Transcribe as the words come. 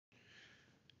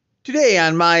Today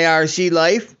on My RC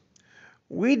Life,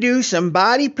 we do some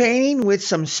body painting with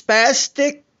some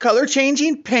Spaz color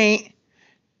changing paint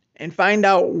and find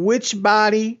out which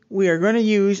body we are going to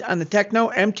use on the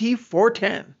Tekno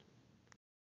MT-410.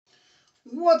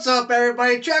 What's up,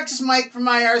 everybody? This is Mike from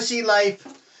My RC Life.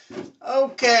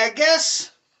 Okay, I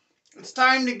guess it's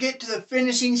time to get to the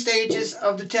finishing stages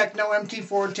of the Tekno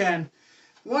MT-410.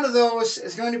 One of those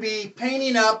is going to be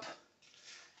painting up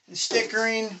and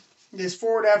stickering this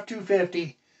Ford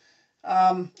F-250.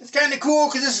 It's kind of cool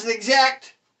because this is the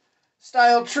exact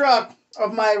style truck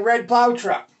of my red plow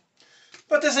truck.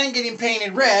 But this ain't getting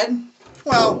painted red.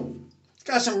 Well, it's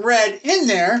got some red in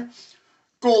there.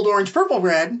 Gold, orange, purple,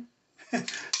 red. So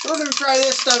we're going to try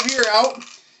this stuff here out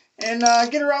and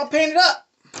get her all painted up.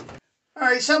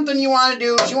 Alright, something you want to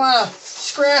do is you want to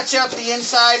scratch up the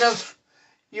inside of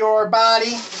your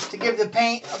body to give the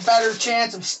paint a better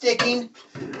chance of sticking.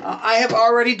 I have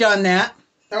already done that.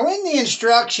 Now in the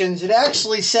instructions, it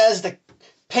actually says to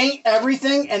paint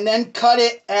everything and then cut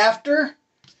it after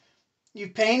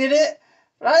you've painted it.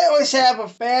 But I always have a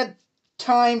bad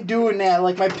time doing that.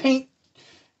 Like my paint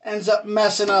ends up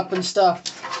messing up and stuff.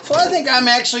 So I think I'm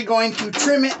actually going to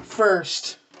trim it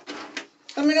first.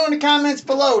 Let me know in the comments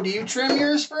below. Do you trim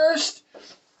yours first?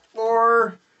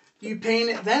 Or do you paint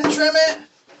it then trim it?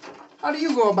 How do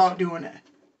you go about doing it?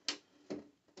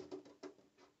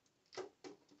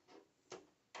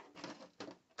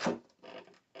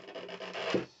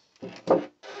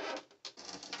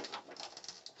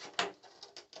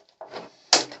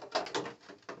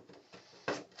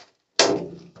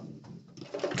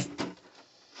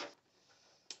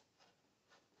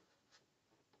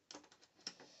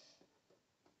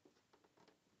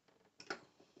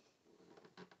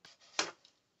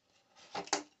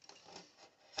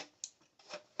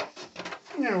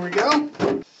 There we go.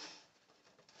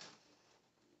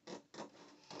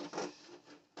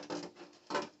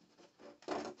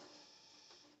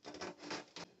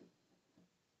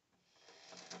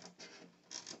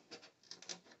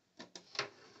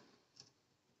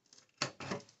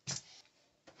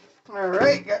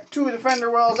 Alright, got two of the fender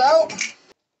wells out.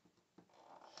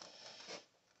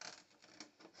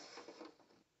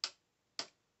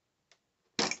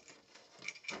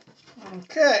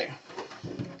 Okay.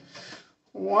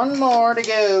 One more to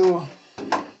go.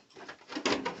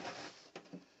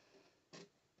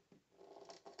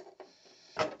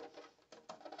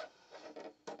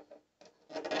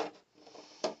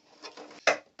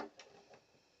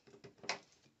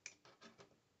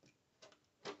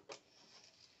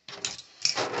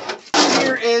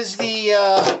 Here is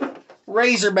the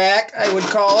Razorback, I would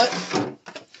call it. Let's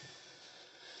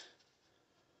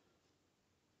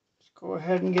go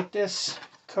ahead and get this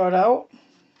cut out.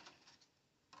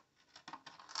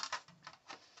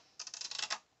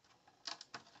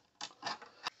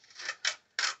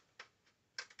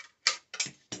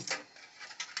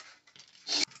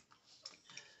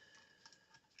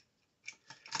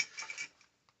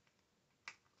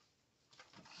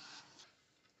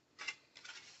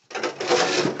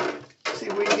 See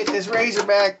if we can get this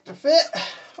Razorback to fit.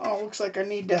 Oh, looks like I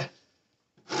need to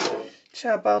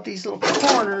chop out these little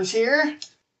corners here.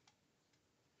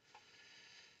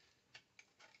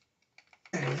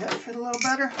 Does that fit a little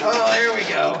better? Oh, there we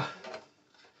go.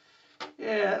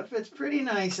 Yeah, it fits pretty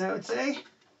nice, I would say.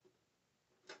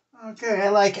 Okay, I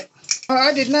like it.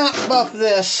 I did not buff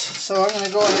this, so I'm going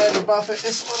to go ahead and buff it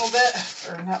just a little bit.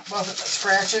 Or not buff it, but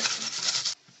scratch it.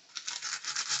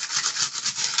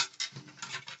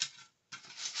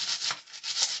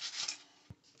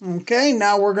 Okay,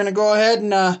 now we're going to go ahead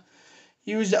and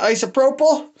use the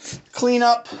isopropyl, clean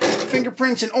up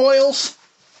fingerprints and oils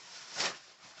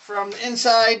from the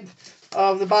inside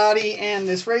of the body and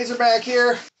this Razorback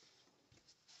here.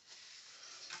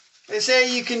 They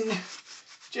say you can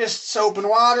just soap and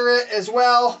water it as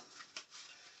well,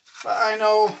 but I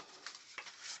know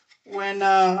when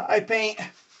I paint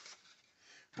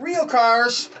real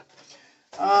cars,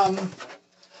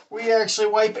 we actually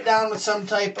wipe it down with some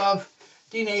type of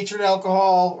denatured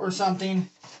alcohol or something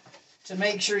to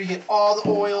make sure you get all the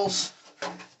oils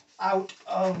off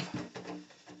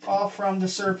from the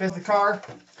surface of the car.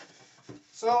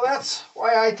 So that's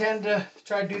why I tend to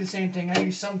try to do the same thing. I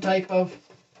use some type of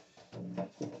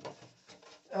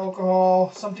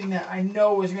alcohol, something that I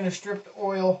know is going to strip the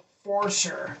oil for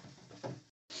sure.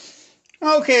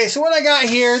 Okay, so what I got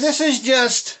here, this is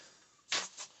just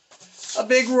a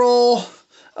big roll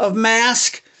of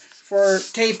mask for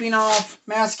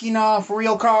masking off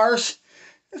real cars.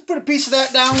 Let's put a piece of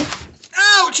that down.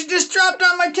 Ouch, it just dropped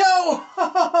on my toe.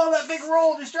 That big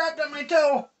roll just dropped on my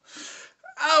toe.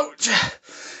 Ouch.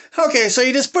 Okay, so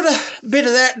you just put a bit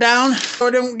of that down so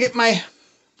I don't get my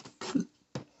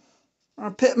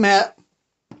pit mat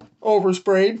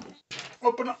oversprayed.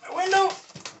 Open up my window.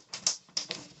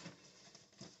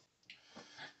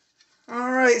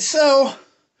 Alright, so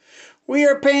we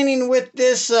are painting with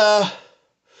this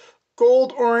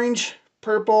gold, orange,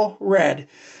 purple, red.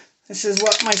 This is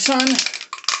what my son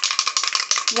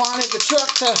wanted the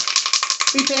truck to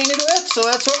be painted with, so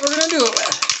that's what we're going to do it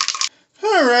with.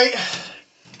 Alright,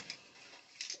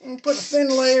 put a thin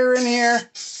layer in here.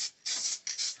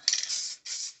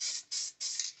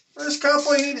 First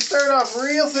couple you need to start off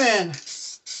real thin.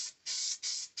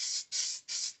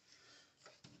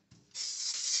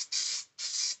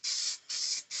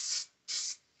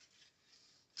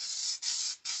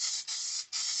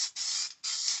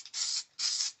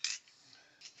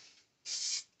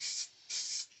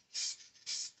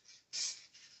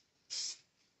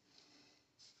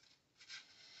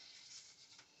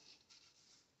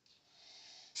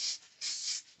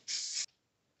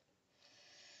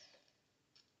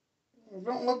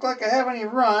 Don't look like I have any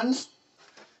runs.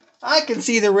 I can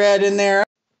see the red in there.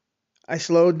 I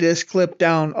slowed this clip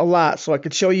down a lot so I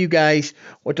could show you guys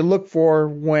what to look for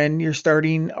when you're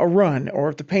starting a run or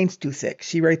if the paint's too thick.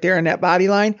 See right there on that body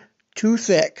line? Too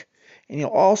thick. And you'll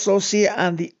also see it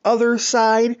on the other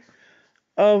side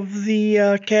of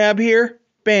the cab here.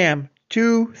 Bam,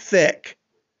 too thick.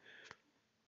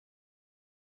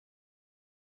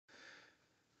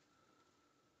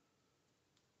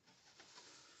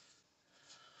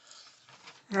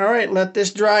 Alright, let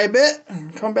this dry a bit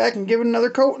and come back and give it another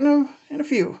coat in a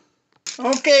few.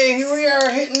 Okay, here we are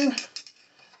hitting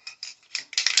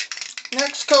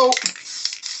next coat.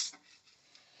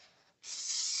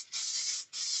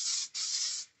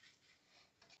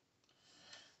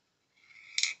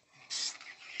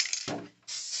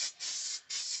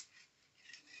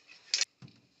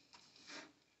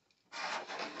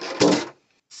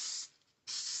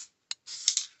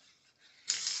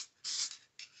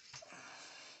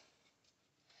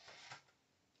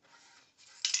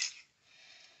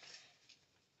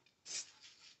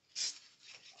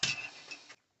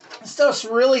 This stuff's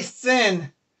really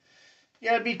thin. You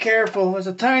gotta be careful. There's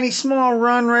a tiny small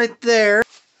run right there.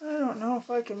 I don't know if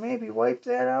I can maybe wipe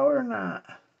that out or not.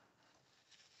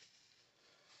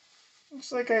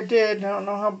 Looks like I did. I don't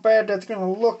know how bad that's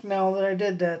gonna look now that I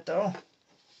did that though.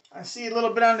 I see a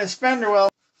little bit on this fender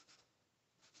well.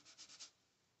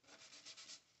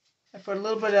 I put a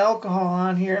little bit of alcohol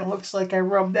on here. It looks like I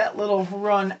rubbed that little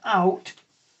run out.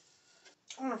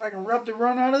 I wonder if I can rub the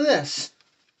run out of this.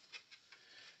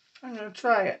 I'm gonna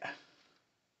try it.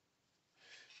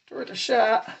 Give it a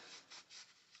shot.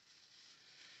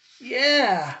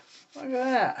 Yeah, look at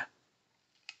that.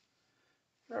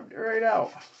 Rubbed it right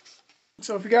out.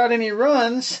 So if you got any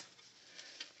runs,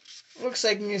 looks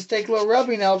like you can just take a little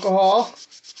rubbing alcohol.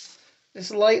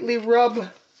 Just lightly rub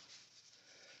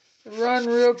the run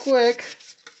real quick.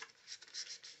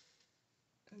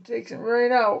 And takes it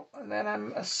right out. And then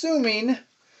I'm assuming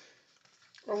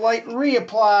a light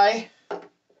reapply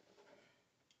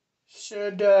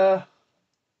should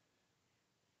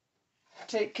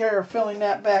take care of filling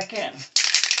that back in.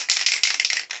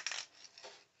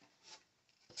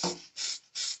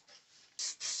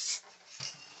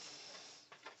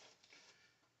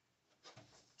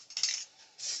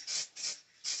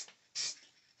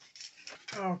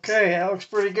 Okay, that looks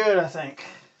pretty good, I think.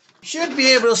 You should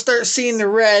be able to start seeing the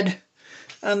red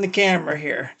on the camera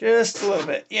here. Just a little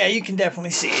bit. Yeah, you can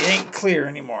definitely see. It ain't clear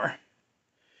anymore.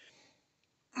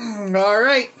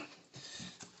 Alright.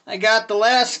 I got the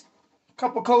last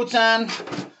couple coats on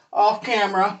off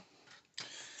camera.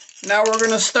 Now we're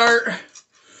going to start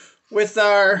with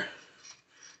our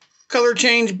color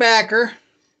change backer.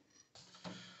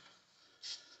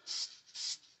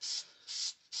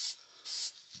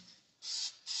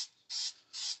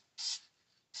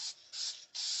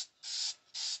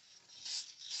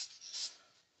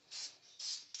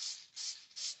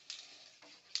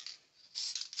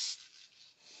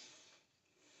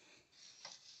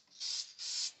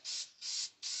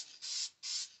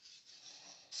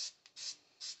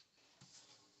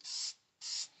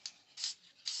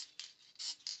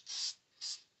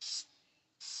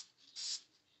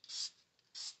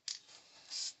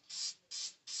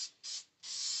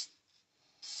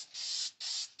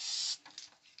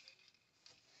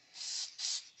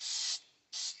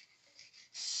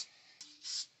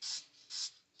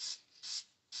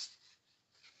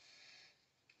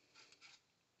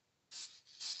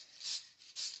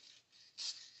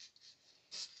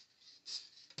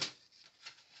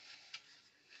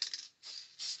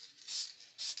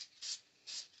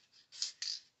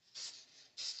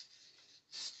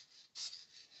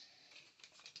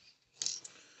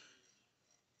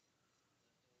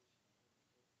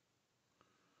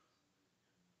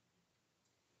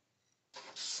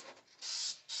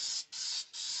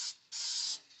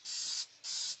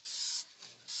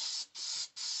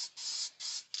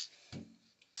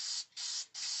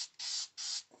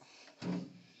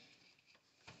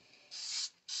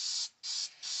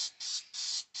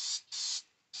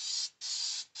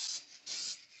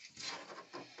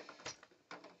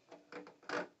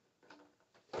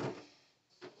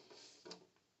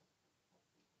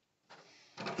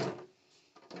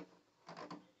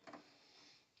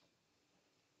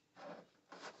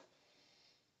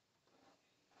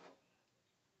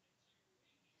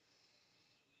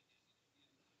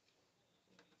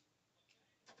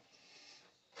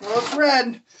 Well, it's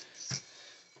red.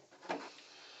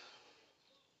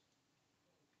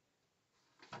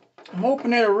 I'm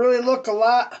hoping it'll really look a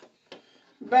lot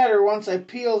better once I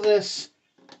peel this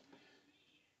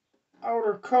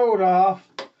outer coat off.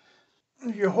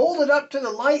 If you hold it up to the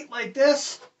light like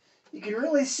this, you can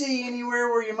really see anywhere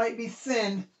where you might be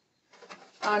thin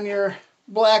on your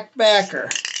black backer.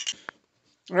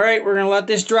 All right, we're going to let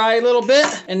this dry a little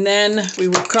bit, and then we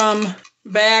will come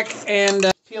back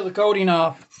and peel the coating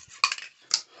off.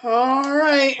 All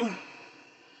right,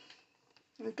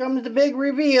 here comes the big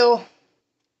reveal.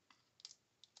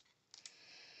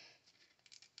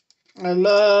 I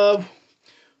love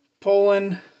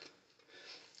pulling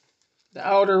the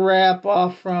outer wrap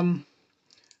off from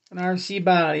an RC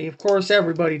body. Of course,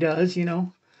 everybody does, you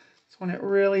know. It's when it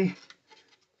really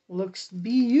looks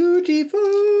beautiful.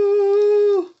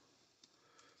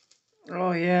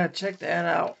 Oh yeah, check that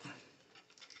out.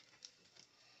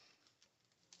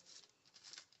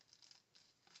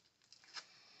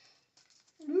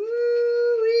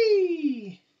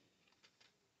 Woo-wee.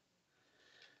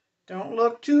 Don't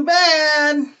look too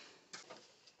bad.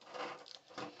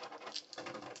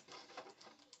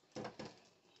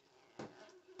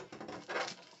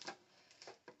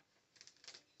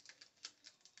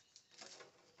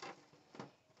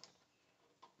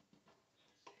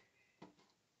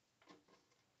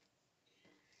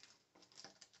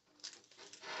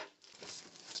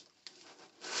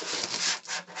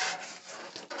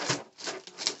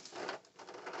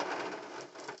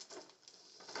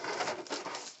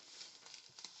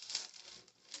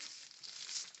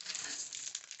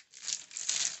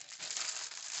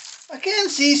 I can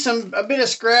see a bit of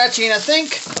scratching. I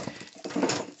think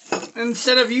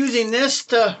instead of using this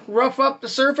to rough up the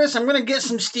surface, I'm going to get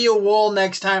some steel wool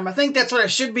next time. I think that's what I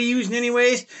should be using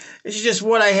anyways. This is just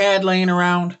what I had laying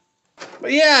around.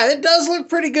 But yeah, it does look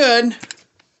pretty good.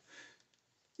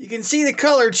 You can see the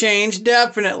color change,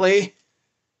 definitely.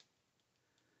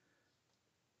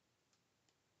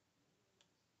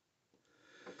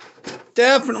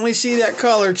 Definitely see that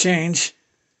color change.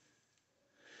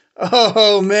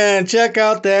 Oh man, check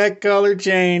out that color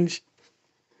change.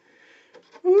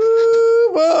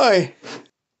 Woo boy.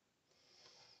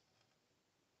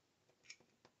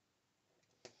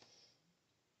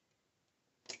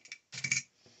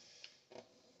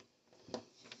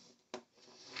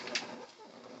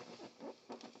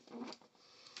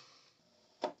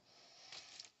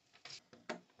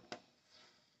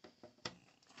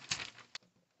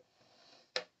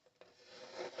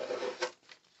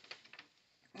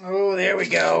 Oh, there we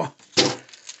go.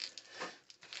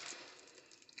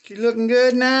 She's looking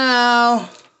good now.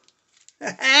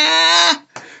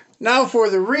 Now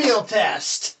for the real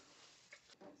test.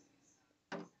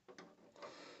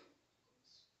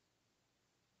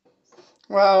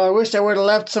 Wow, I wish I would have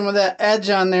left some of that edge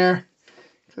on there.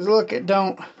 Because look, it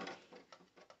don't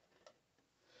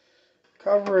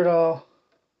cover it all.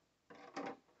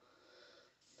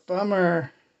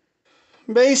 Bummer.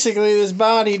 Basically, this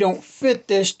body don't fit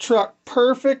this truck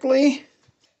perfectly.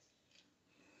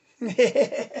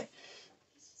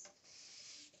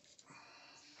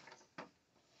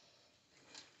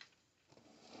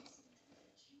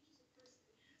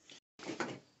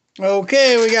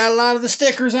 Okay, we got a lot of the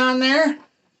stickers on there.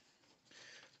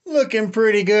 Looking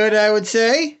pretty good, I would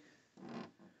say.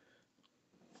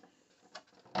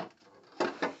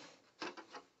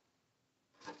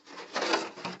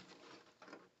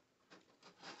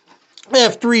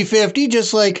 F350,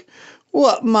 just like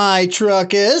what my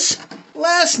truck is.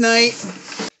 Last night,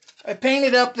 I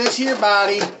painted up this here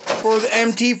body for the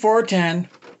MT-410,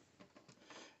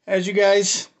 as you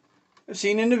guys have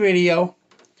seen in the video.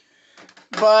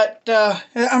 But,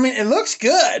 I mean, it looks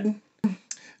good.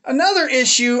 Another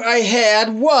issue I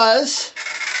had was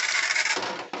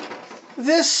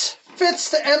this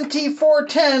fits the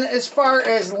MT-410 as far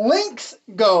as length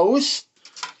goes.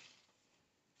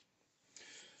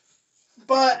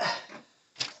 But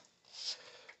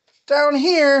down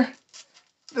here,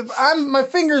 my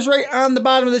finger's right on the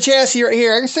bottom of the chassis right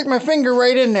here. I can stick my finger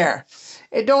right in there.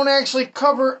 It don't actually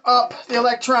cover up the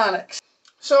electronics.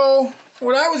 So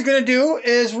what I was going to do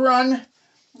is run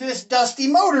this Dusty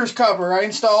Motors cover. I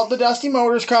installed the Dusty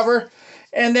Motors cover,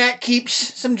 and that keeps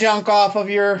some junk off of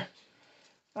your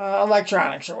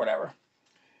electronics or whatever.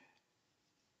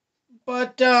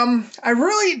 But I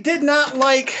really did not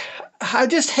like, I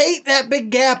just hate that big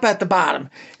gap at the bottom.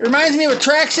 It reminds me of a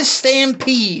Traxxas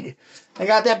Stampede. I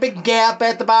got that big gap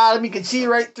at the bottom. You can see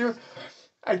right through.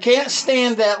 I can't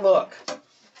stand that look.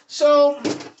 So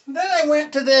then I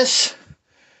went to this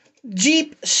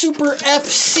Jeep Super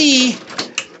FC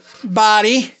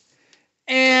body,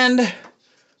 and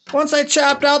once I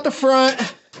chopped out the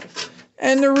front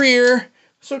and the rear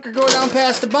so it could go down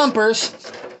past the bumpers,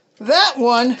 that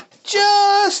one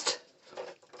just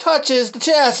touches the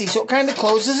chassis, so it kind of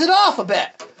closes it off a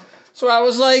bit. So I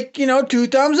was like, you know, 2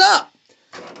 thumbs up.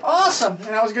 Awesome.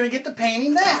 And I was going to get to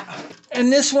painting that.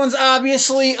 And this one's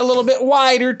obviously a little bit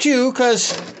wider too,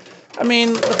 because, I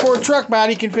mean, the Ford truck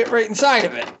body can fit right inside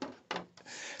of it.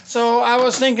 So I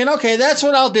was thinking, okay, that's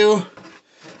what I'll do.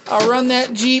 I'll run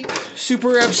that Jeep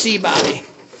Super FC body.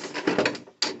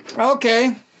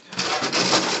 Okay.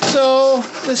 So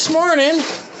this morning,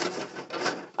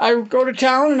 I go to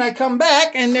town and I come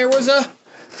back and there was a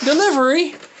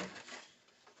delivery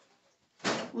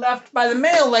left by the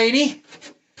mail lady,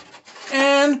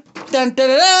 and dun, da,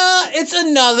 da, da, it's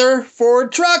another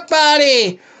Ford truck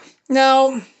body.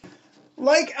 Now,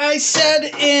 like I said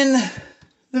in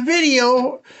the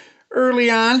video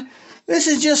early on, this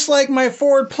is just like my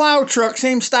Ford plow truck,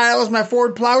 same style as my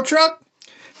Ford plow truck,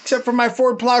 except for my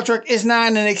Ford plow truck is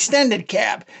not an extended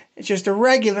cab. It's just a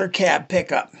regular cab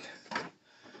pickup.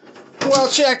 Well,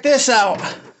 check this out.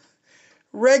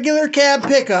 Regular cab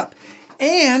pickup.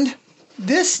 And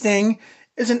this thing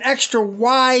is an extra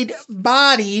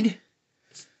wide-bodied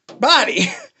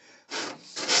body.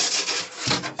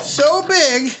 So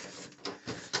big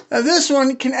that this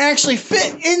one can actually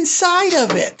fit inside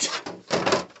of it.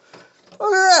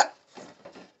 Look at that.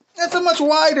 That's a much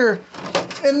wider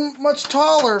and much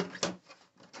taller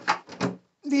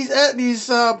these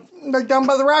like down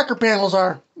by the rocker panels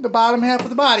are, the bottom half of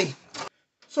the body.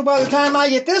 So by the time I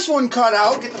get this one cut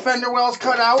out, get the fender wells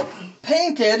cut out,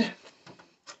 painted,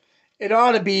 it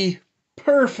ought to be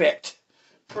perfect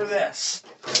for this.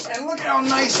 And look at how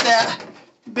nice that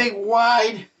big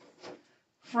wide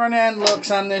front end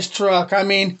looks on this truck. I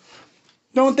mean,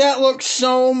 don't that look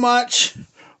so much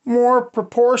more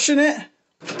proportionate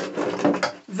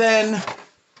than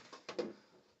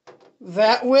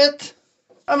that width?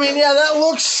 I mean, yeah, that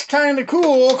looks kind of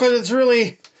cool because it's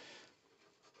really,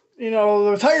 you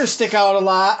know, the tires stick out a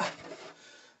lot.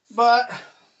 But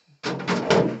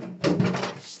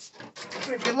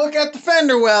if you look at the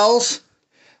fender wells,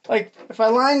 like if I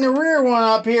line the rear one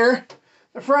up here,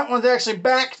 the front one's actually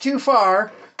back too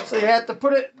far. So you have to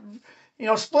put it, you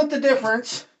know, split the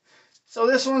difference. So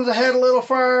this one's ahead a little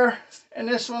far and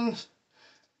this one's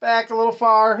back a little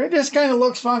far. It just kind of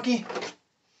looks funky.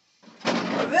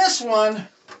 But this one,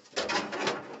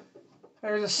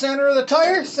 there's the center of the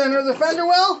tire, center of the fender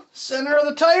well, center of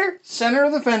the tire, center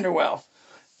of the fender well.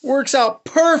 Works out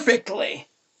perfectly.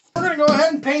 We're going to go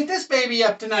ahead and paint this baby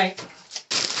up tonight.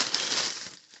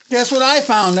 Guess what I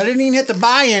found? I didn't even have to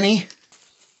buy any.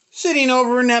 Sitting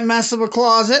over in that mess of a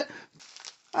closet,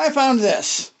 I found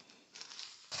this.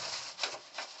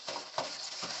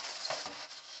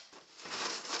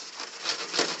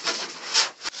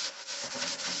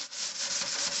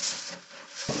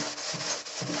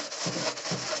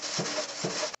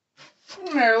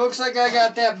 There, looks like I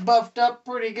got that buffed up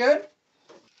pretty good.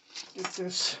 Get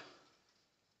this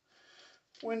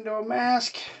window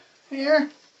mask here.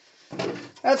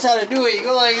 That's how to do it. You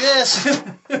go like this.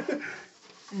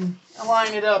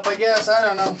 Line it up, I guess. I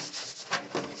don't know.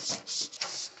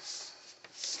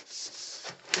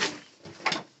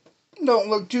 Don't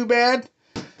look too bad.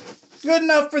 Good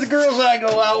enough for the girls I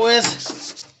go out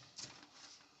with.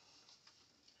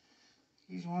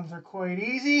 These ones are quite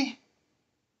easy.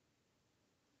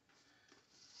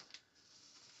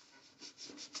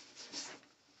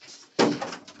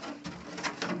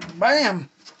 Bam!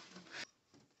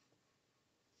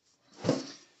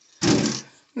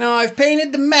 Now I've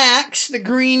painted the Max, the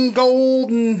green,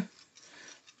 gold, and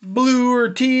blue or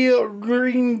teal,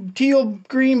 green, teal,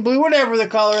 green, blue, whatever the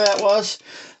color that was.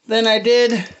 Then I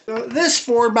did this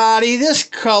Ford body, this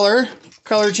color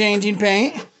changing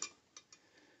paint.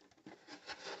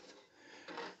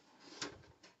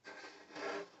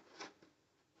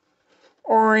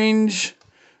 Orange,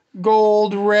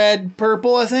 gold, red,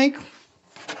 purple, I think.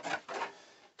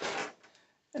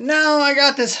 And now I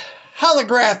got this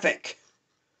holographic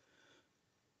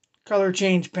color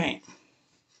change paint.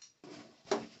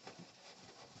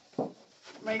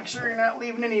 Make sure you're not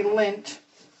leaving any lint.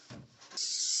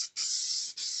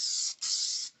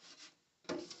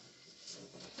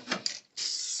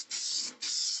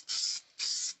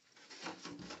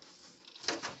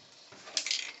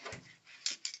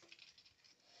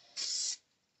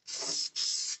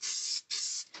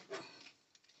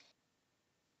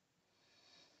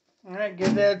 All right,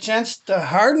 give that a chance to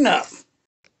harden up.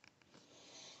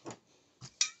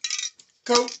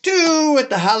 Coat 2 with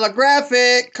the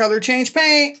holographic color change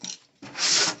paint.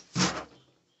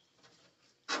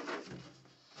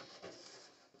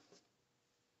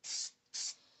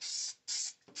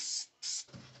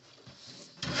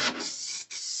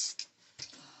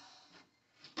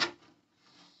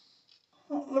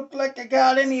 I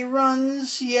got any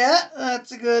runs yet.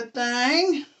 That's a good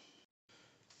thing.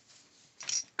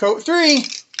 Coat 3.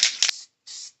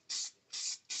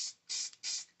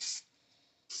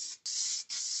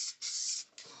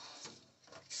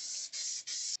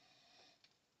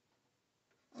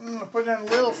 I'm going to put it in a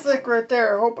little thick right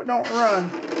there. I hope it don't run.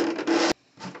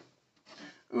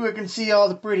 Ooh, I can see all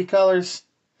the pretty colors.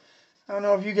 I don't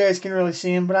know if you guys can really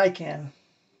see them, but I can.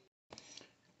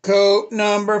 Coat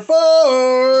number 4.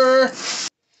 I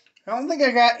don't think I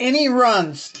got any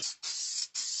runs.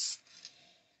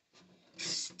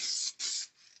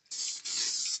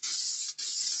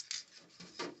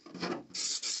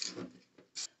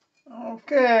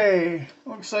 Okay,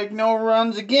 looks like no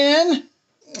runs again.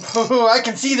 Oh, I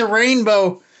can see the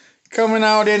rainbow coming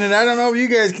out in it. I don't know if you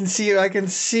guys can see it. I can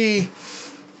see.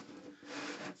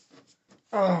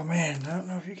 Oh man, I don't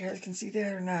know if you guys can see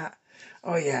that or not.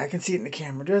 Oh yeah, I can see it in the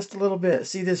camera just a little bit.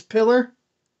 See this pillar?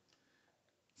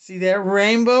 See that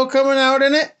rainbow coming out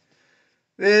in it?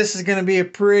 This is going to be a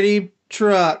pretty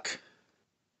truck.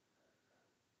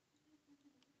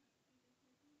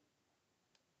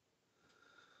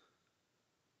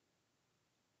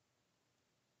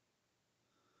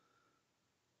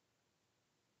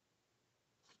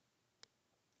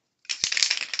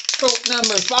 Coat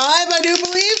number 5, I do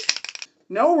believe.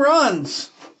 No runs.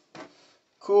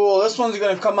 Cool, this one's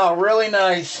going to come out really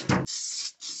nice.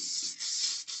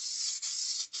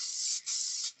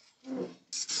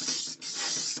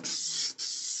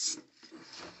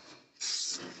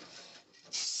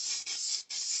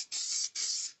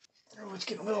 Oh, it's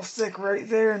getting a little thick right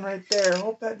there and right there.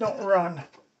 Hope that don't run.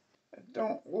 It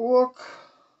don't look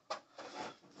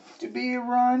to be a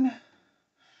run.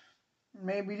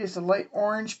 Maybe just a light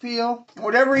orange peel.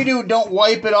 Whatever you do, don't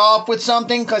wipe it off with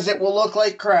something because it will look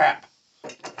like crap.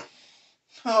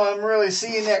 Oh, I'm really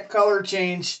seeing that color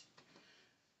change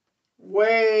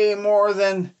way more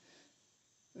than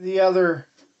the other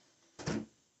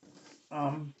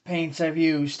paints I've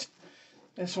used.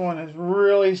 This one is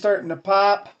really starting to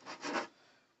pop,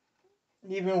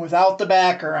 even without the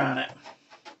backer on it.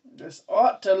 This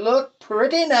ought to look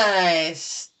pretty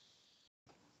nice.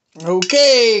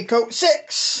 Okay, coat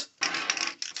 6.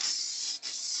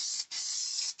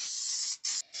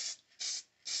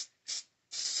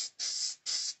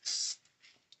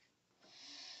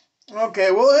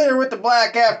 Okay, we'll hit her with the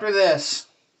black after this.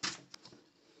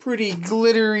 Pretty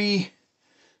glittery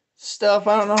stuff.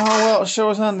 I don't know how well it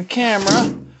shows on the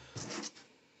camera.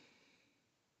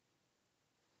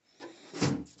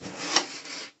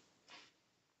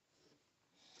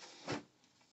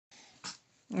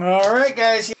 Alright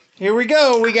guys, here we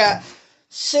go. We got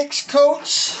 6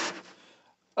 coats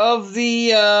of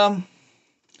the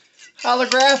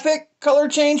holographic color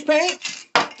change paint.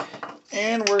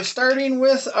 And we're starting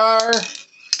with our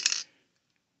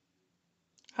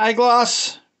high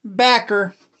gloss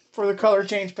backer for the color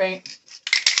change paint.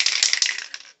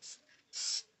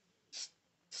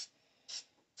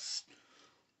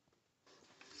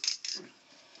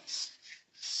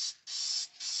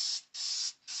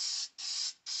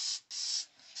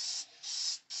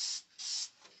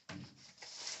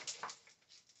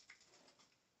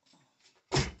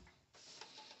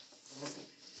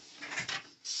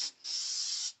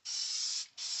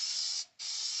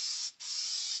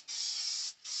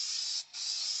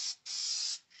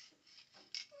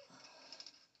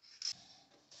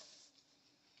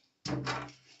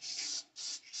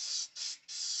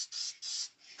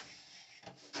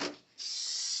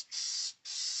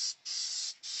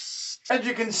 As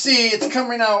you can see, it's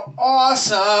coming out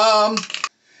awesome.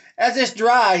 As this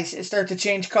dries, it starts to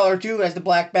change color too as the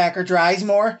black backer dries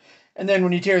more. And then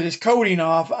when you tear this coating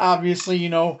off, obviously, you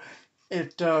know,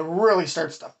 it really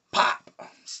starts to pop.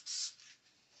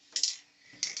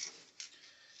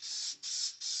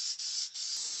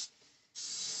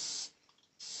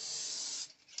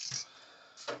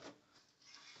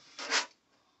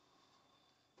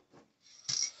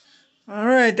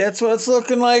 Alright, that's what it's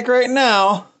looking like right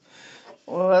now.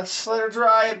 Well, let's let her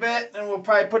dry a bit, and we'll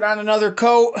probably put on another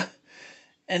coat,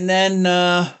 and then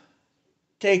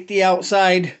take the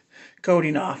outside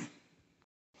coating off.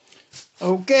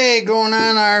 Okay, going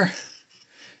on our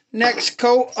next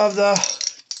coat of the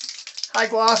high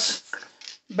gloss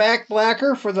back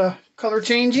blacker for the color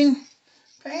changing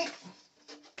paint.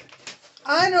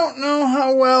 I don't know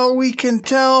how well we can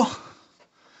tell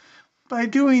by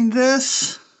doing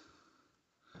this,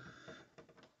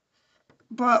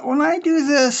 but when I do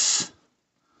this,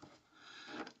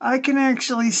 I can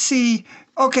actually see.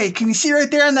 Okay, can you see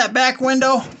right there on that back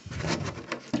window?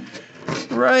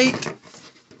 Right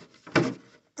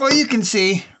Well, you can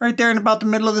see right there in about the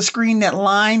middle of the screen, that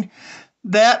line,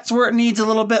 that's where it needs a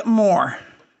little bit more.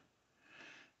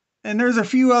 And there's a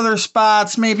few other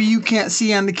spots maybe you can't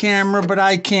see on the camera, but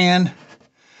I can,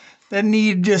 that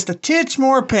need just a titch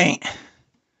more paint.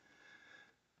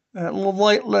 That little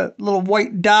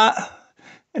white dot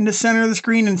in the center of the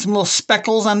screen and some little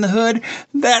speckles on the hood,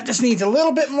 that just needs a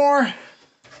little bit more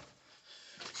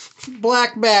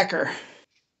black backer.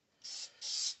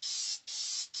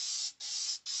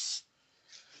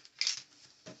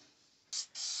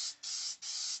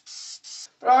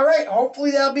 Alright, hopefully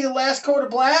that'll be the last coat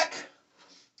of black.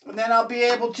 And then I'll be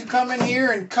able to come in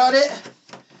here and cut it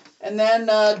and then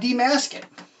demask it.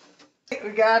 We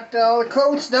got all the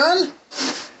coats done.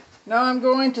 Now I'm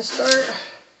going to start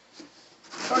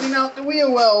cutting out the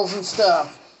wheel wells and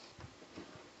stuff.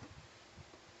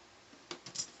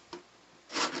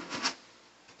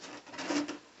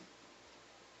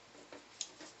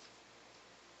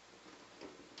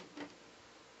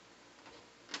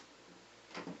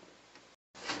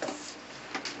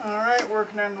 Alright,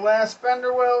 working on the last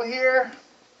fender well here.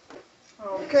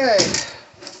 Okay.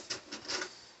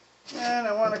 And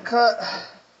I want to cut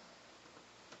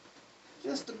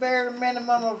just the bare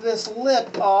minimum of this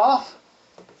lip off.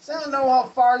 So I don't know how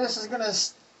far this is going to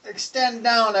extend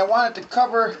down. I want it to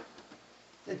cover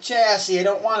the chassis. I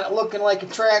don't want it looking like a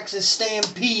Traxxas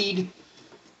Stampede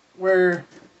where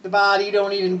the body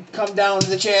don't even come down to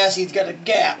the chassis. It's got a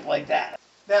gap like that.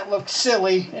 That looks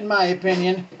silly in my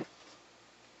opinion.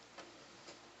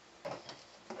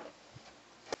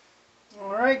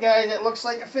 Alright guys, it looks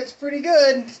like it fits pretty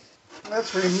good.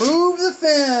 Let's remove the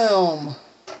film.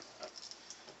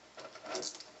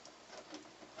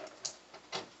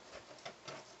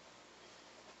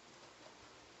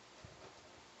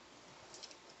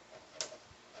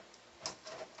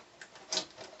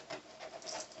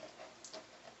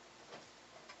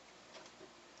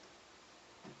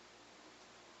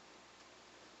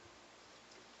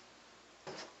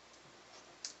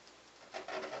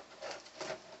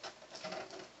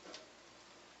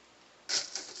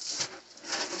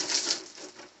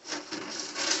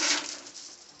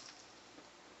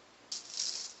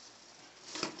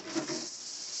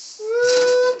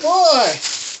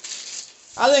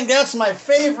 I think that's my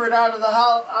favorite out of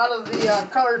the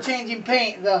color changing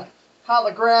paint, the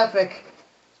holographic.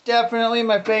 Definitely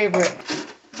my favorite.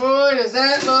 Boy, does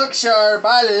that look sharp.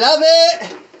 I love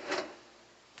it.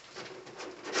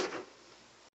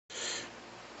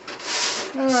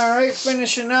 Alright,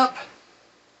 finishing up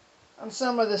on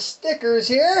some of the stickers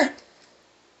here.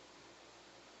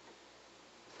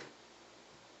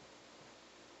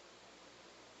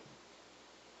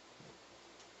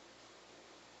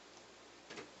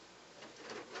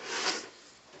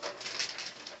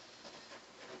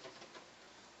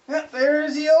 Yep,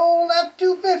 there's the old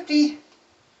F250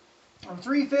 or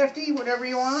 350, whatever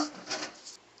you want.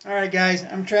 Alright guys,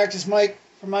 I'm Traxxas Mike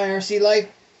from My RC Life,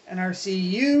 and I'll see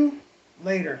you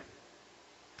later.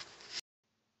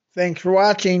 Thanks for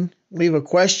watching. Leave a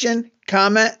question,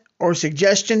 comment, or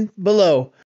suggestion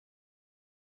below.